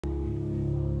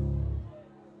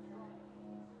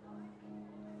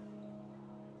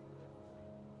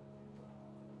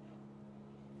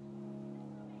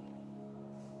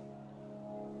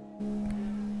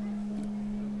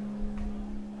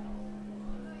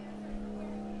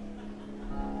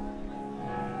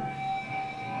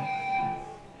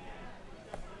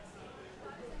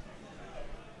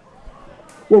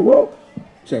Whoa, whoa.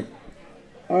 Check.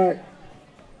 All right.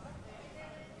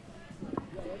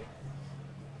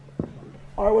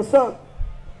 All right, what's up?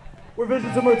 We're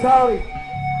Visions of Mortality.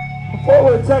 Before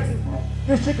we're in Texas,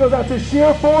 this shit goes out to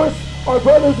Sheer Force, our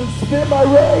brothers in Spit My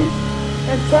Rage,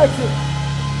 and Texas.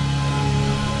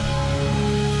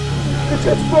 This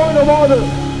shit's flowing on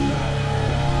water.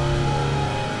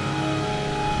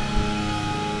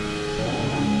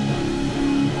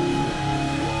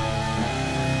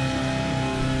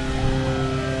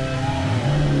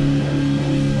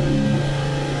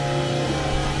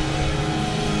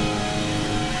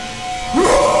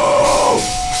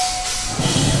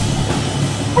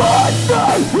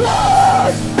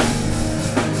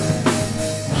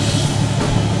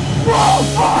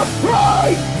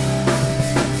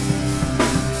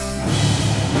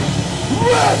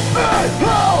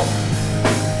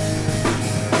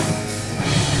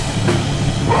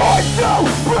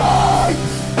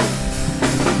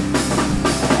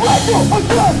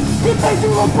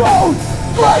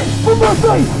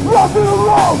 Nothing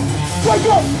alone. Wake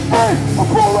up and a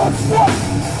pull that sweat.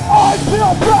 I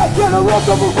feel back in a look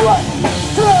of regret.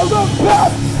 Till the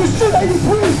past, the shit ain't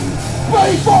free.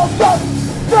 Ready for dust,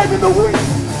 saving the weak.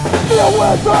 Feel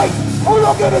where things are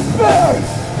not gonna spare.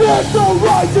 There's no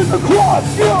righteous across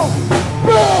you.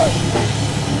 Burn,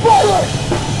 violent,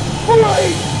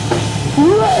 free.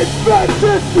 Let's make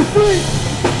this defeat.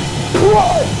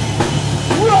 Run,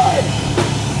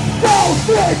 down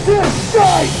this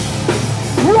shade.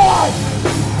 Right!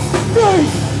 See!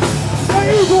 The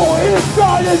evil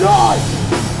inside and I!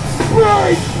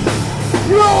 Bring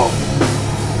you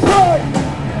pain!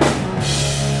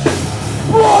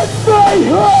 What they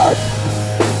hurt!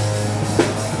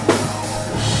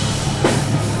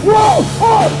 Whoa!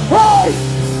 Hey!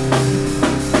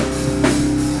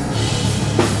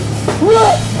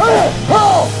 Let it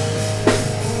out!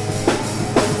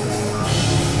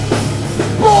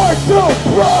 Born to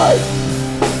pray!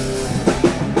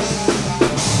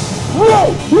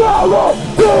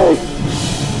 Reality!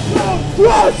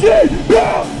 Watching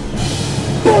you!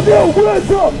 For the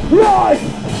winter life!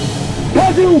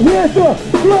 As you hear the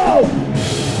flow!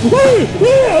 We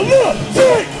hear the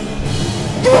tick!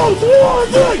 Goes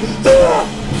wanting to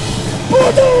for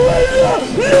the winter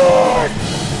life!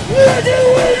 Let the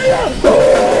winter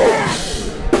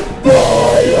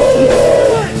violate!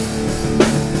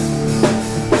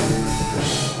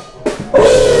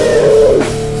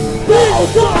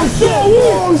 Don't show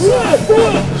wars at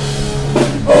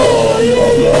all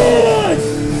your lives!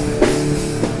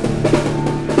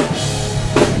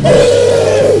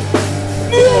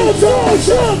 You don't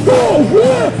shall go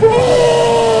wherefore!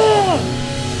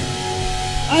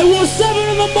 I was 7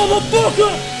 in the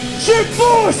motherfucker! Shit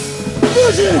force!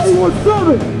 Visions! I was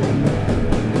 7!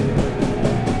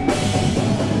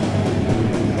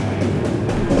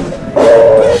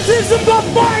 Visions of the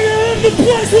fire in the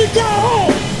place we got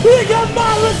home! We got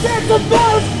mindless acts of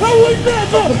violence and we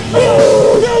never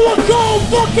move to a cold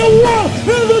fucking world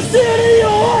in the city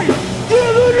of light.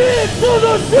 Giving in to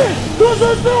the shit cause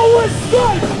there's no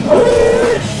escape.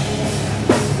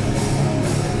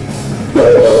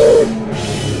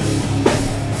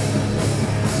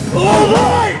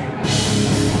 Alright!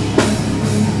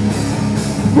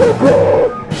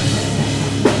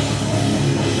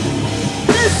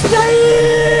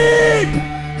 Escape!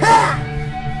 Ha!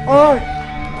 Alright.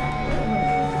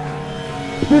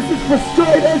 This is for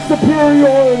straight edge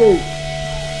superiority.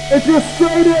 If you're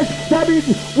straight edge, that means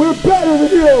we're better than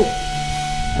you.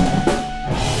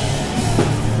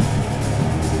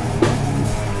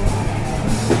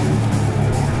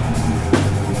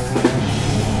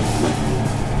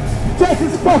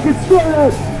 Texas fucking straight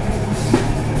edge.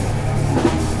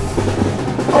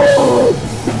 Oh.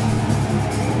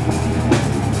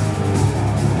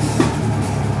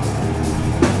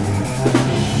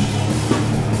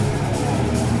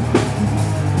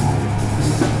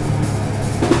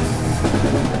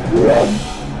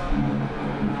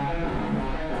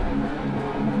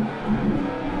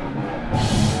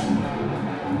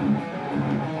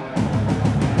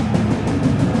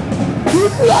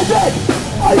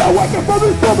 I awaken from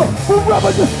the summer,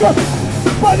 forever disgusted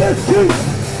by this cheap,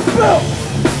 built,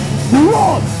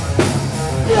 wrong,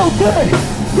 guilty,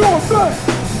 your thing,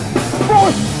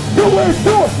 forced to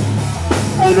endure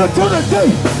an eternity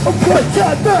of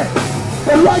pretending.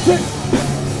 And like it,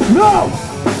 now,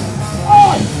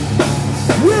 I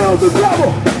wield the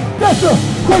devil, that's the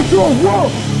cultural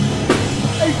world.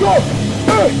 And go,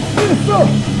 hey, it's the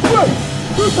way,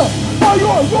 by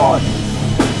your Lord.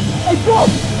 And go,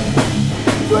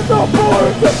 with the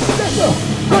board, that's the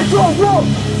cultural world.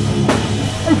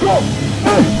 And go,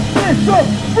 hey, it's the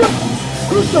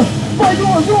Crucial by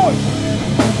your Lord.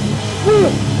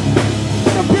 Will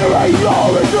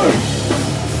superiority.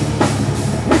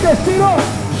 Pick that shit up.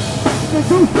 The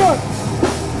two shots.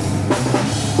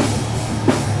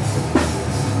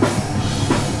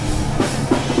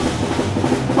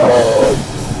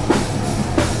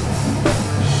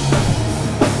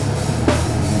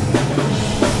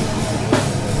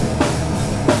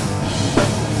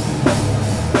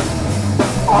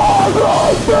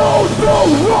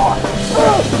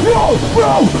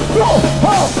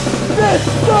 This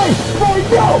day for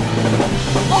you!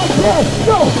 I can't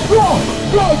no wrong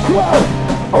crowd!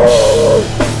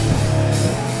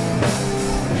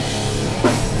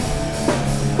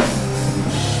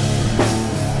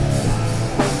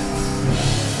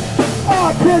 I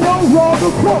can no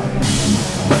longer cry!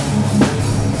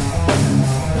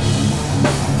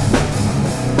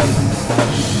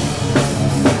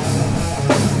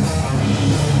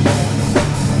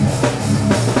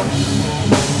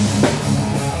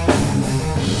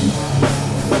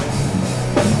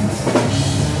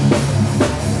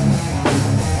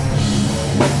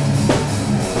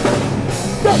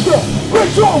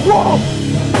 Control wall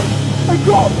and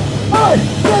go and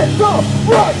get the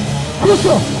right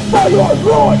crucial by your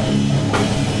Lord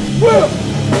will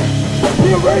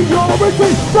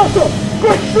superiority that's a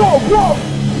control wall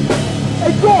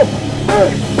and go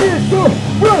and get the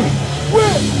right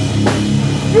with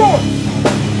your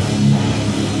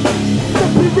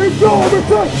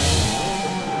superiority.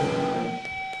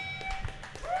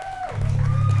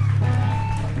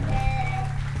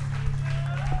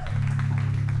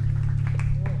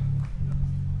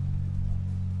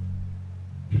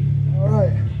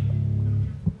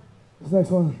 Next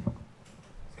one,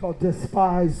 it's called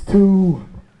Despise 2.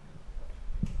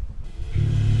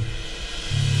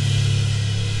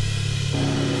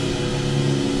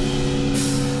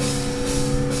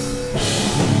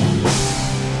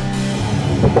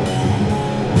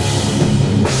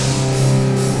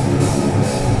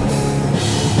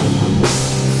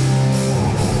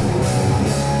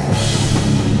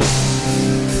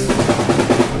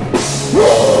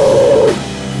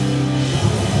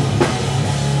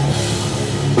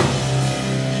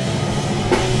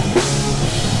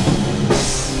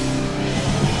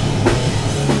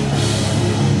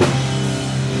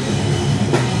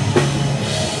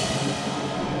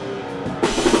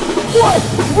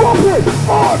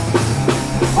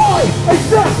 I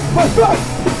accept my fate.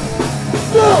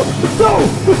 Still to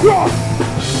the cross.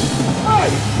 I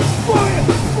fire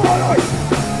my life.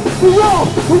 The world,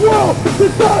 the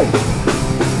day.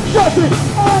 Justice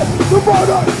and the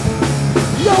body.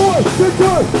 No one can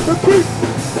turn the keep.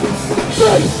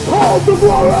 They hold the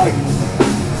glory.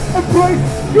 Embrace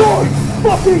your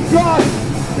fucking God.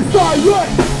 The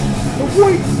silent, the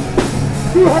weak,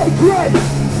 you hatred,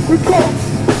 the cold.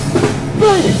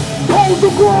 They hold the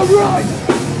glory.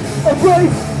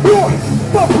 Embrace your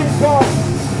fucking God.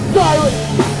 Silent,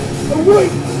 the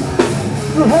weak,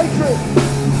 your hatred,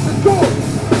 the cold.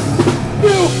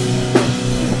 You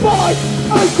despise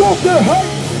and conquer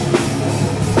hate.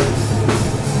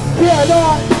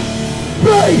 Cannot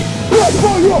be right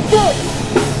for your foot.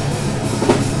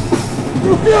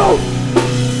 Refuse,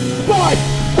 despise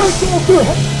and conquer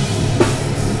hate.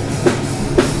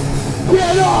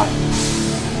 Cannot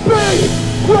be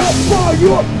right for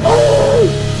your own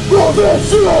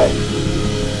conviction.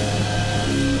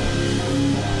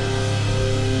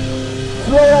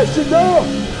 Slow action now.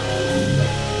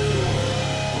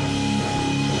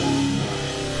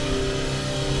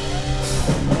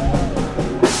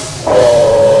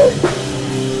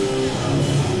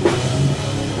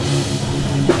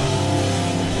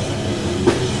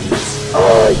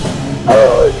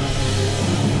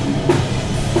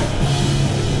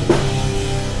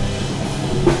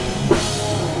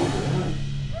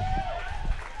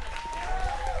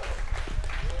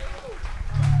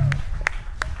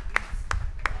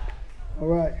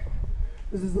 Alright,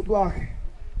 this is the block.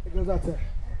 It goes out to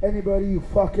anybody you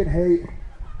fucking hate.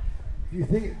 If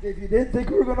you didn't think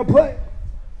we were gonna play,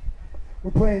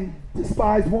 we're playing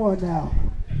Despise 1 now.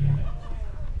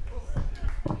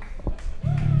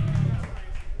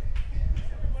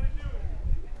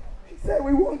 He said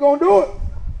we weren't gonna do it.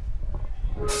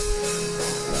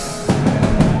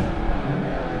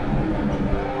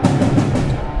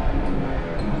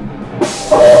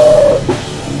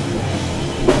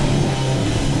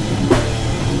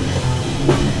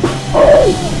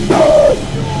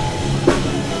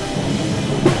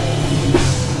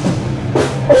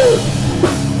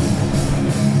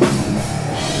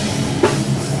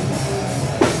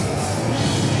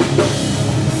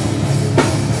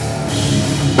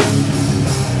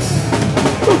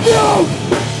 Go!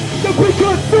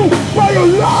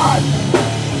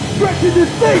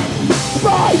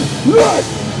 Right,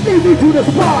 easy to the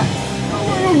spot.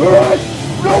 Nowhere to run,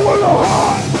 nowhere to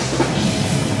hide.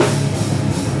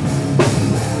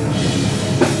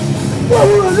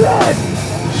 Nowhere to land.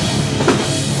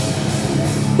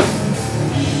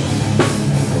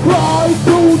 Fly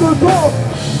to the top.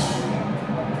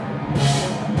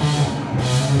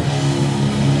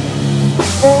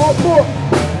 All four.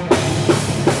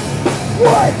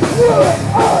 What will it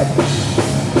hurt?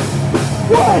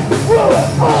 What will it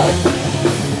hurt?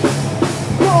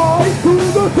 Fly to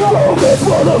the top of this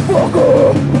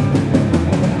motherfucker!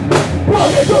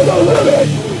 Walking to the limit,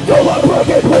 to my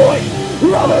breaking point.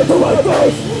 Rub it to my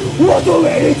face, one too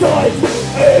many times.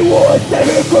 It was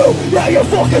taking through, now you're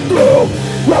fucking through.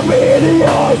 Look me in the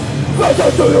eyes,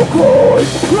 listen to your cries.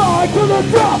 Fly to the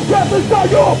top, that's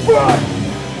inside your front.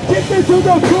 Get into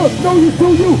the cook, no use to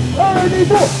you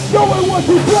anymore. No one wants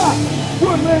you back.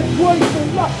 Women, waste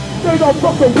and luck, stay the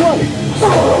fuck away.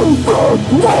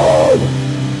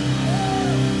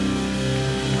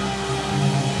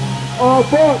 Oh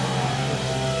fuck.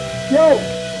 Yo,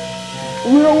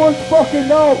 real ones fucking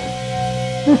know.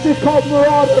 This is called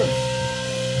Marauder.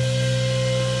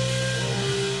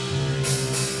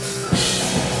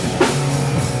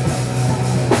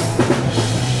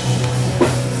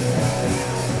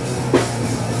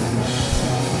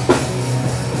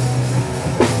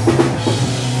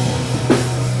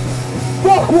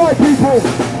 White people!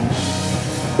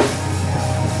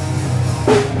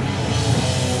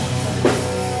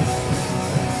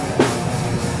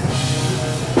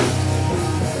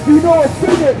 You know it,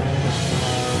 sing it!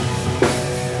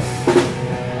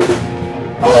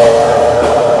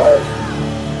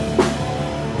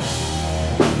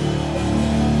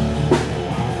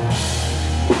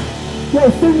 Yo,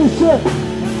 sing this shit!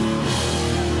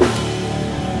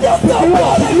 Yes, no,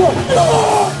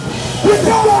 we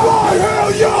got right,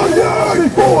 hell yeah,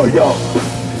 before you.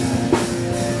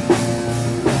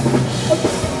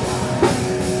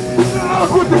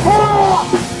 With the power,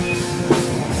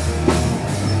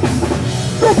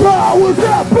 the power's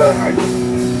that big.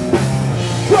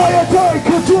 Try to take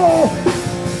control.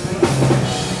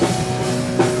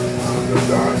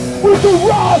 With the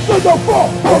rise and the fall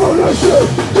of a nation,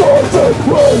 don't take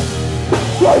place.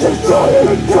 Rising giant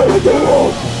and turning the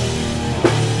world.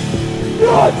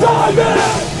 Your time is!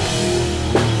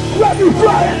 Let me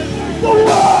fly it! The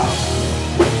world!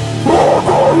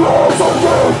 More laws of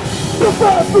death! The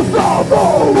fast is our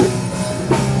goal!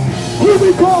 We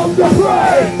become the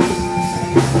prey!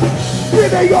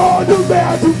 Giving all the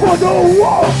magic for the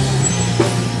world!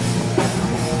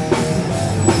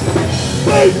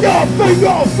 Ain't nothing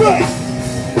your face!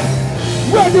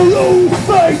 When you lose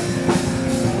faith!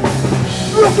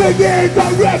 Looking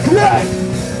indirectly!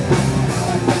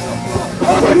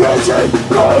 Every nation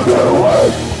goes away.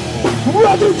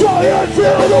 Let the giant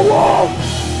fill the wall.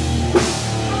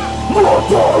 More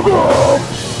target.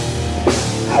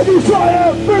 And you try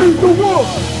and feed the wolf.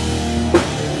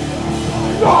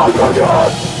 Not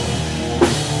again.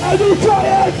 And you try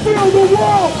and fill the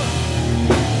wall.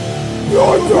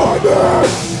 You're target.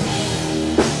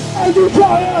 And you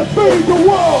try and feed the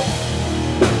wolf.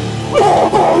 All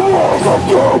the walls of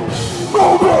you.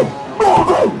 Moving.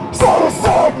 Start a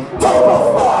storm,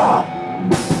 Tampa!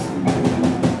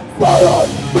 Fire!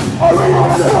 I read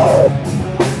the sun!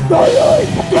 Dying,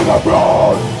 get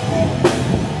abroad!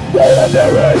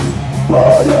 Legendary!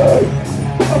 Burning!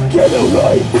 I'm getting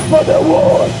light for the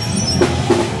war!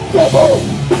 Devil!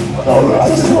 The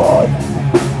righteous one!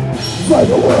 Find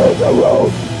the world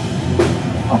around!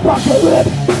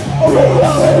 Apocalypse! A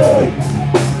reality!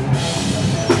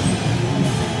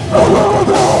 I will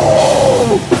go!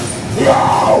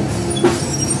 Yeah!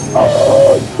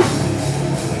 Oh!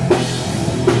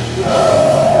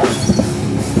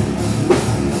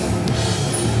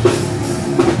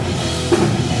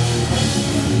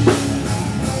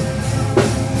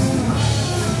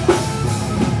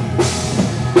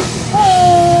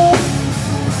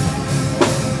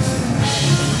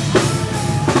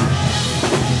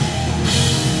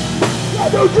 Let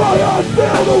the giant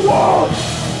fill the world!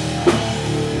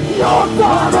 Your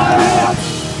time!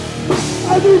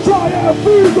 And you try and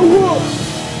feed the world!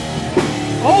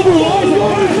 All the lies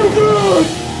are good!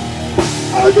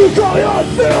 And you try and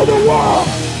fill the world!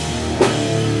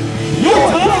 Your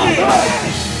time!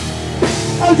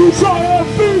 And you try and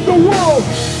feed the world!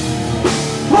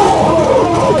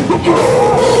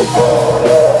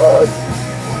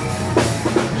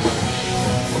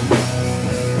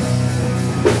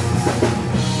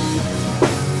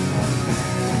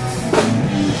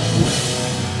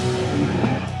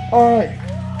 Alright,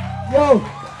 yo!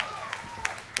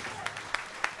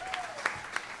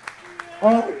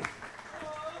 Alright,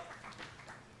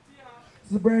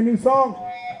 This is a brand new song.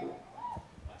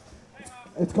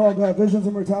 It's called Visions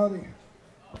of Mortality.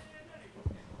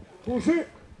 Bullshit.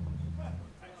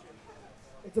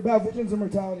 It's about visions of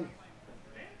mortality.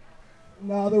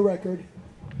 Now the record.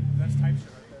 That's type shit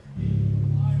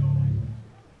right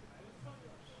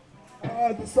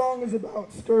there. The song is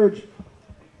about Scourge.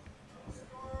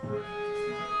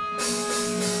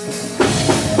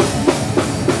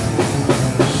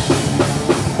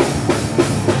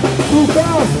 Too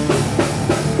fast.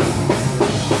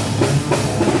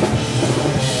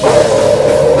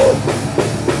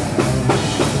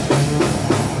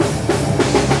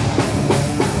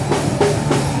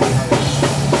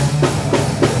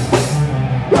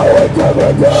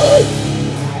 Eternity,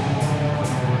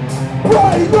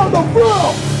 praying on the floor,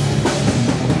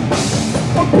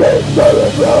 a peace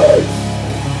celebrate.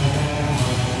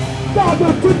 Now the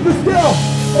tip the scale,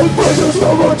 and visions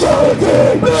of mortality.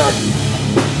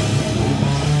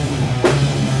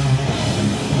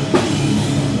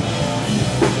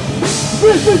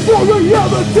 This is for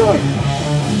reality.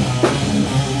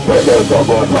 Visions of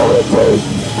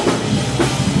mortality.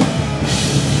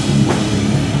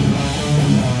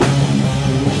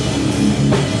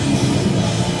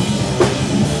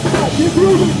 Keep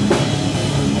moving.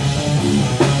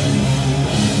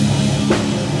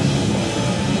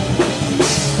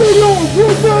 They don't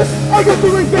witness. I get the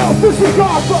ring down.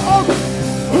 Disregard for others.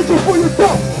 Looking for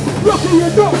yourself. Look at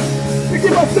your nose. You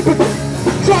give us sympathy.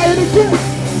 Try it again.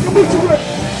 You meet your way.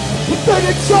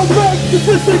 Pathetic showman.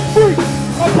 Statistic free.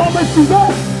 I promise you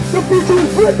that. The future is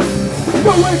free.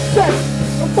 No excess.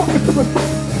 I'm fucking sympathy.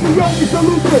 The only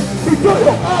solution.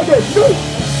 Eternal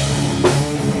agony.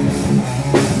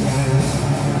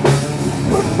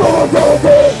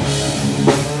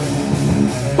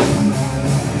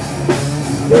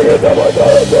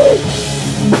 Mortality!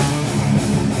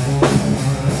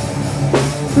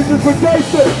 This is for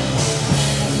Jason!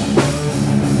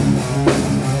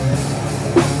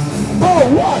 Oh,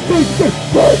 what is this?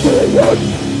 Virtually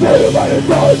everybody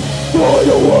does! For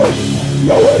your words,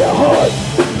 nowhere to hide!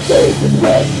 These is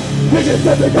best! Biggest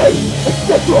everything,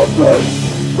 except your blood!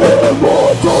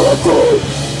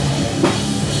 Immortality!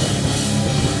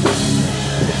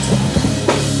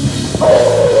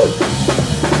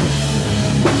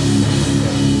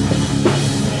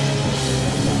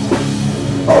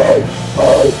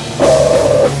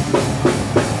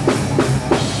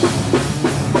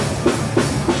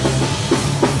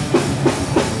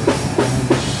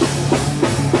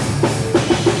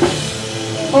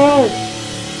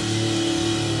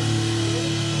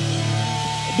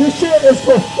 This shit is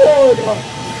for Florida.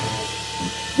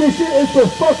 This shit is for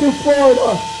fucking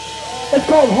Florida. It's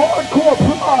called Hardcore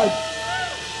Pride.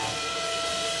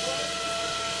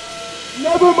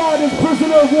 Never mind, it's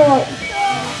Prisoner of War.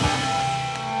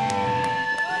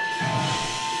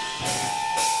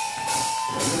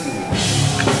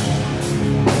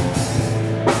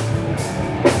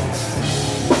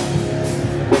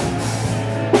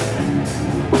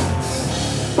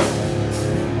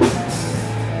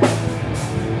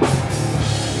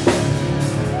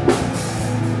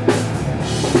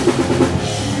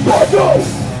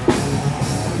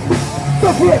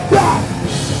 Separate that!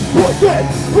 Push it!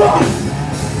 Run!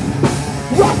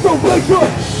 Restoration!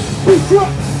 Be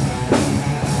trapped!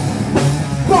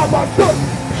 By my foot!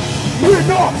 We're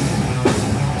not!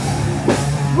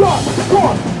 Run!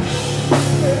 Gone!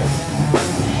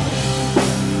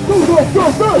 Do the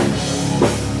surface!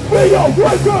 We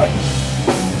awaken!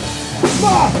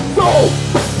 My soul!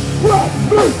 Let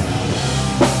me!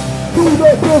 Do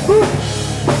the surface!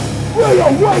 We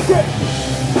awaken!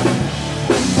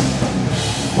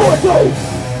 Mortal!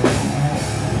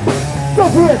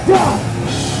 Separate down!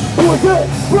 Was it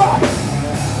right?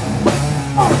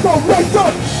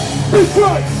 Isolation!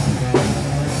 Betray!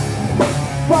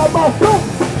 By myself!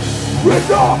 We're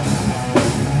not!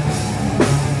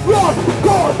 Run!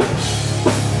 Gone!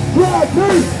 Drag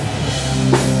me!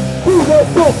 To the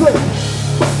surface!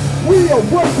 We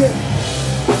awaken!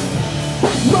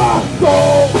 My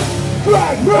soul!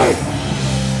 Drag me!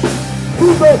 To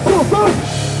the surface!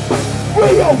 We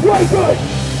awaken!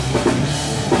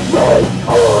 My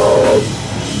arms!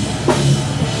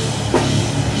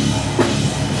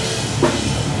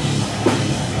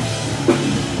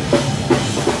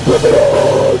 Put it on!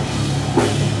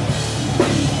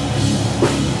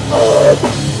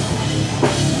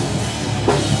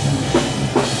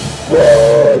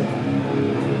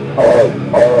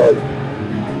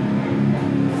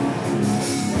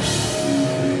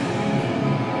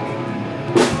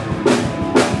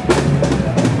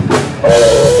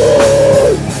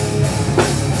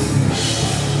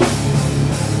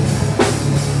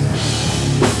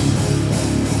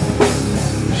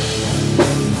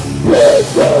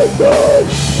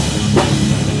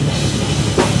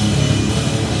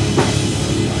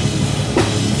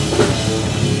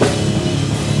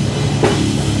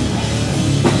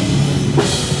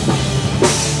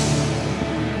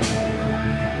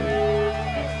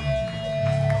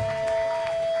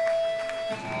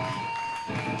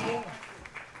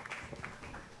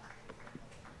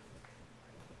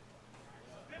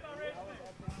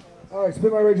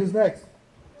 Spit My Rage is next.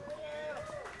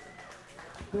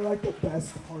 They're like the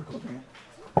best hardcore band.